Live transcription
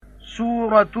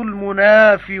سورة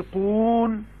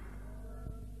المنافقون.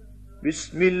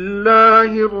 بسم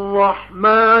الله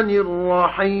الرحمن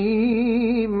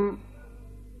الرحيم.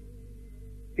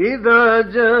 إذا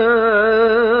جاءك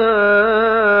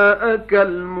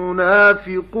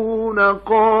المنافقون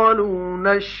قالوا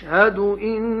نشهد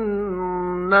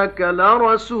إنك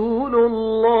لرسول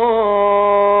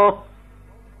الله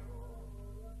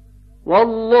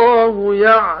والله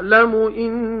يعلم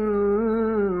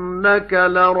إنك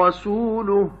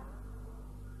لرسوله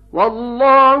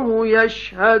والله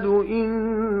يشهد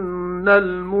إن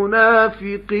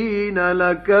المنافقين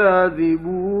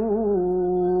لكاذبون.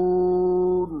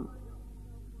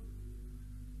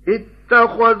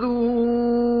 اتخذوا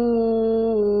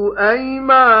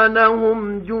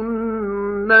أيمانهم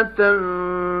جنة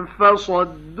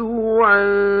فصدوا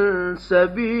عن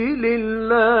سبيل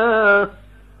الله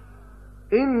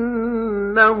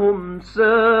إنهم ساء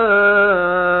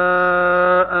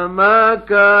ما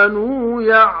كانوا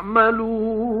يعملون.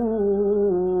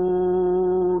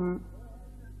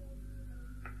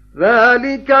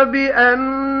 ذلك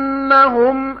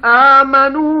بأنهم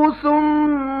آمنوا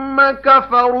ثم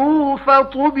كفروا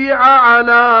فطبع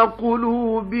على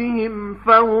قلوبهم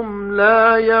فهم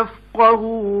لا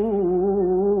يفقهون.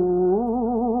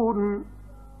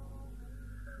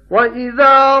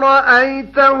 وإذا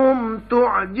رأيتهم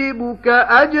تعجبك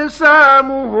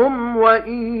أجسامهم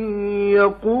وإن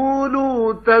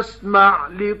يقولوا تسمع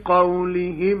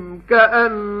لقولهم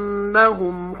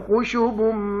كأنهم خشب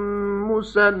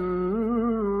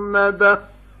مسندة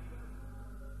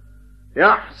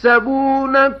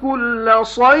يحسبون كل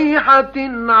صيحة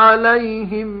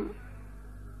عليهم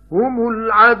هم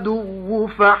العدو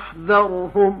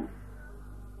فاحذرهم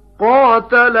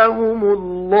قاتلهم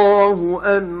الله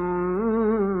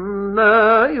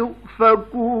أنى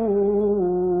يؤفكون.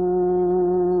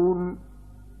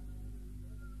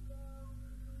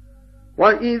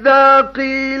 وإذا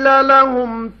قيل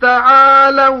لهم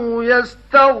تعالوا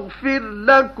يستغفر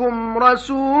لكم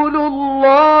رسول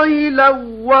الله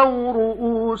لووا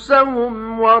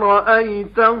رؤوسهم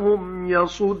ورأيتهم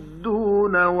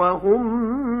يصدون وهم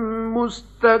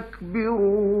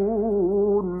مستكبرون.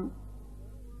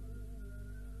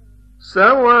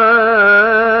 سواء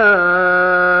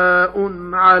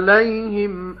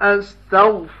عليهم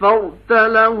أستغفرت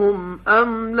لهم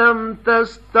أم لم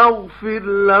تستغفر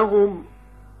لهم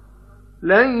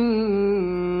لن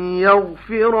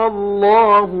يغفر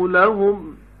الله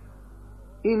لهم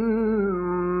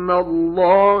إن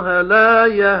الله لا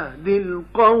يهدي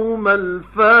القوم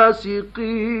الفاسقين.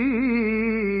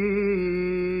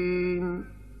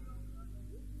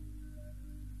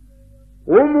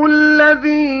 هم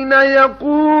الذين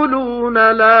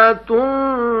يقولون لا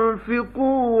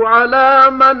تنفقوا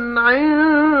على من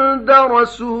عند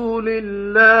رسول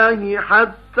الله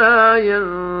حتى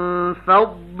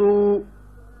ينفضوا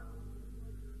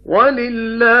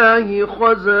ولله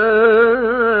خزائن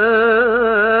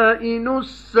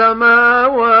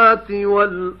السماوات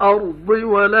والأرض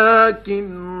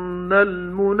ولكن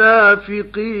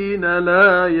المنافقين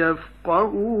لا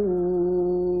يفقهون.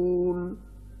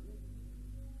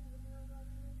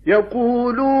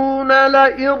 يقولون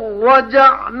لئن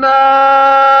رجعنا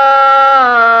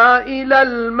إلى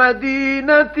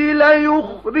المدينة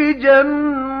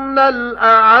ليخرجن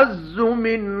الأعز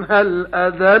منها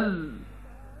الأذل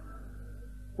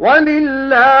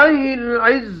ولله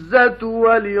العزة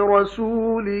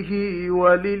ولرسوله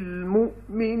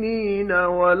وللمؤمنين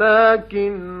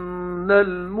ولكن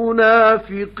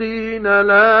المنافقين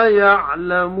لا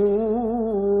يعلمون.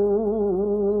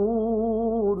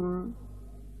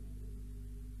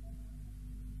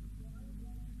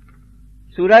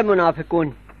 सूरह मुनाफिकून।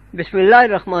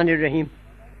 बिस्मिल्लाहिर्रहमानिर्रहीम।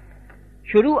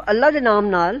 शुरू अल्लाह दे नाम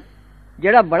नाल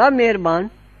जेड़ा बड़ा मेहरबान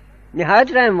निहायत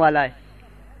रहम वाला है।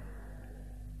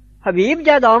 हबीब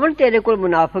जद आवन तेरे कोल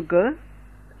मुनाफिक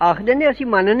आखदे ने असीं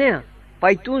मनने आ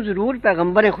भाई तू जरूर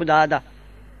पैगंबर है खुदा दा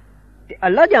ते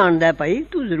अल्लाह जानदा है भाई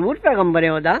तू जरूर पैगंबर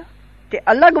है ओदा ते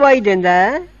अल्लाह गवाही देंदा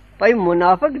है भाई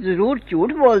मुनाफिक जरूर झूठ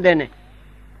बोलदे ने।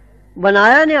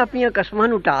 बनाया ने अपनियां कसमां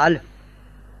नूं टाल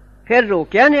फिर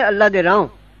रोकिया ने अल्लाह दे राहों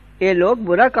ये लोग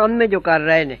बुरा काम में जो कर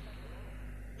रहे ने।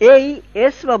 यही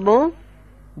इस सबबों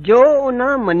जो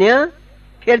उन्हां मन्निया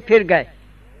फिर गए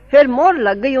फिर मोहर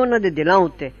लग गई उन्हां दे दिलां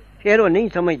उत्ते फिर वो नहीं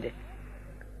समझदे।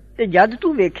 ते जद तू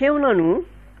वेखे उन्हां नूं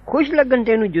खुश लगन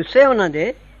तेनू जुस्से उन्हां दे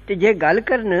ते जे गल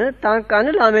करन तां कन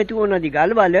लावें तू उन्हां दी गल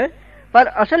वल पर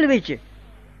असल विच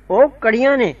ओ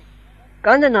कड़ियां ने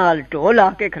कंध नाल ढो ला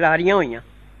के खलारियां होईयां।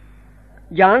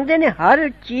 जानदे ने हर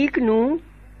चीक नूं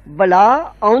बला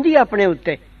आउंदी अपने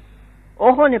उत्ते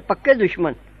ओह ने पक्के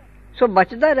दुश्मन सो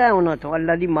बचदा रह उन्हां तो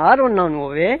अल्लाह दी मार उन्हां नूं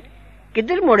होवे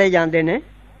किधर मोड़े जाते ने।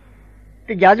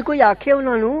 ते जद कोई आखे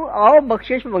उन्होंने आओ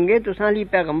बख्शिश मंगे तुसां लई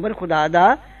पैगंबर खुदा दा,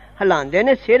 हिलांदे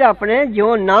ने सिर अपने जो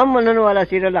नाम मनन वाला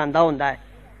सिर हिलांदा हुंदा है।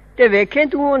 ते वेखें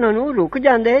तू उन्होंने रुक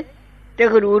जांदे ते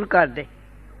गरूर करदे।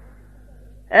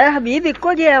 ऐ हबीब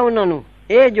इक्को जिहा है उन्होंने,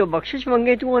 ये जो बख्शिश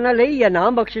मंगे तू उन्हां लई या ना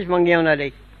बख्शिश मंगे उन्हां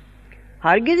लई,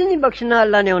 हरगिज़ नहीं बख्शना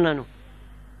अल्लाह ने उन्होंने।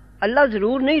 अल्लाह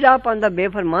जरूर नहीं राह पांदा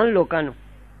बेफरमान लोकां नूं।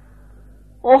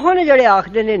 ओह ने जेड़े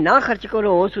आखदे ने ना खर्च करो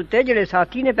उस उत्ते जेड़े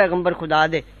साथी ने पैगंबर खुदा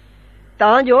दे,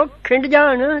 तां जो खिंड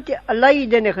जाण ते अल्लाह ही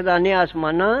दे ने खजाने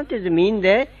आसमानां ते जमीन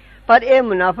दे, पर ये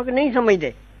मुनाफिक नहीं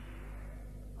समझदे।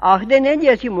 आखदे ने जे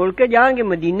असीं मुड़ के जांगे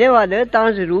मदीने वाल तां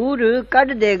जरूर कढ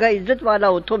देगा इज्जत वाला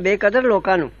उत्थों बेकदर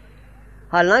लोकां नूं।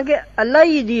 हालांकि अल्लाह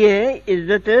ही दी है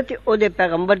इज्जत ते ओहदे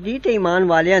पैगंबर दी ते ईमान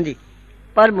वालियां दी,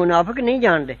 पर मुनाफिक नहीं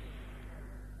जानदे।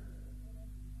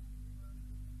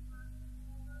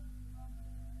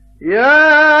 يا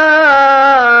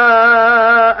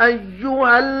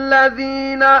أيها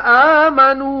الذين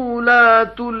آمنوا لا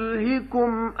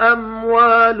تلهكم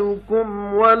أموالكم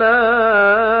ولا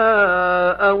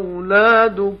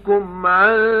أولادكم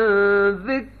عن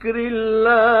ذكر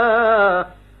الله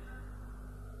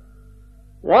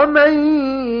ومن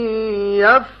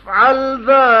يفعل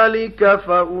ذلك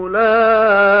فأولئك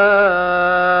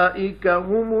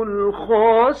هم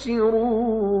الخاسرون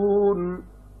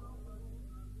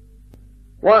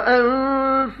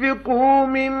وأنفقوا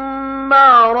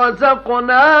مما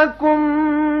رزقناكم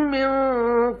من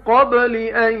قبل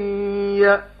أن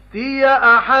يأتي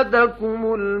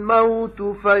أحدكم الموت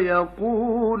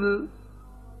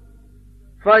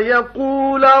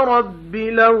فيقول رب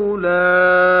لولا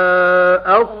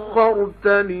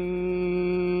أخرتني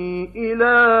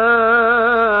إلى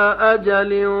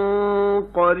أجل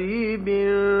قريب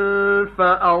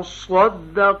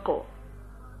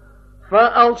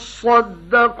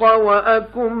فأصدق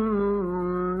وأكن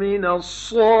من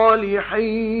الصالحين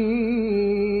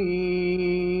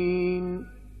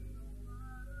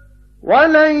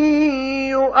ولن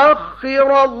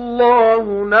يؤخر الله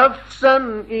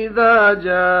نفسا إذا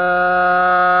جاء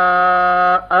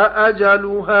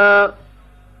أجلها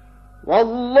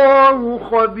والله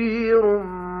خبير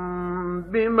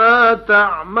بما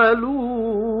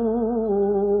تعملون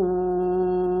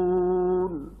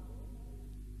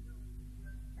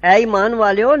ऐ ईमान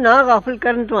वालिओ ना गाफिल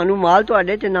करन तुहानू माल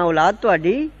तुहाडे ते ना औलाद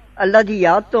तुहाडी अल्लाह दी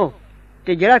याद तो,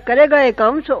 ते जेड़ा करेगा ये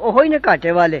काम सो ओहो ही ने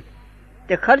घाटे वाले।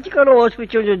 ते खर्च करो उस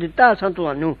पिछों जो दिता असां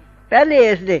तुहानू पहले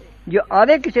इस दे जो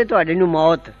आवे किसे तुहाडे नू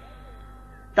मौत।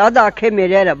 तद आखे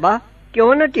मेरे रब्बा क्यों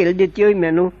ना ढिल दित्ती होई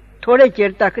मैनू थोड़े चिर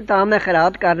तक, तां मैं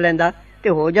खैरात कर लैंदा ते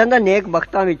हो जांदा नेक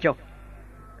बख्तां विचों।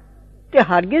 ते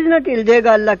हरगिज़ ना ढिल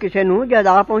देगा अल्लाह किसे नू जद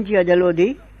आ पहुंची अजल ओदी,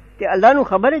 ते अल्लाह नू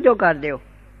खबर है जो कर दिओ।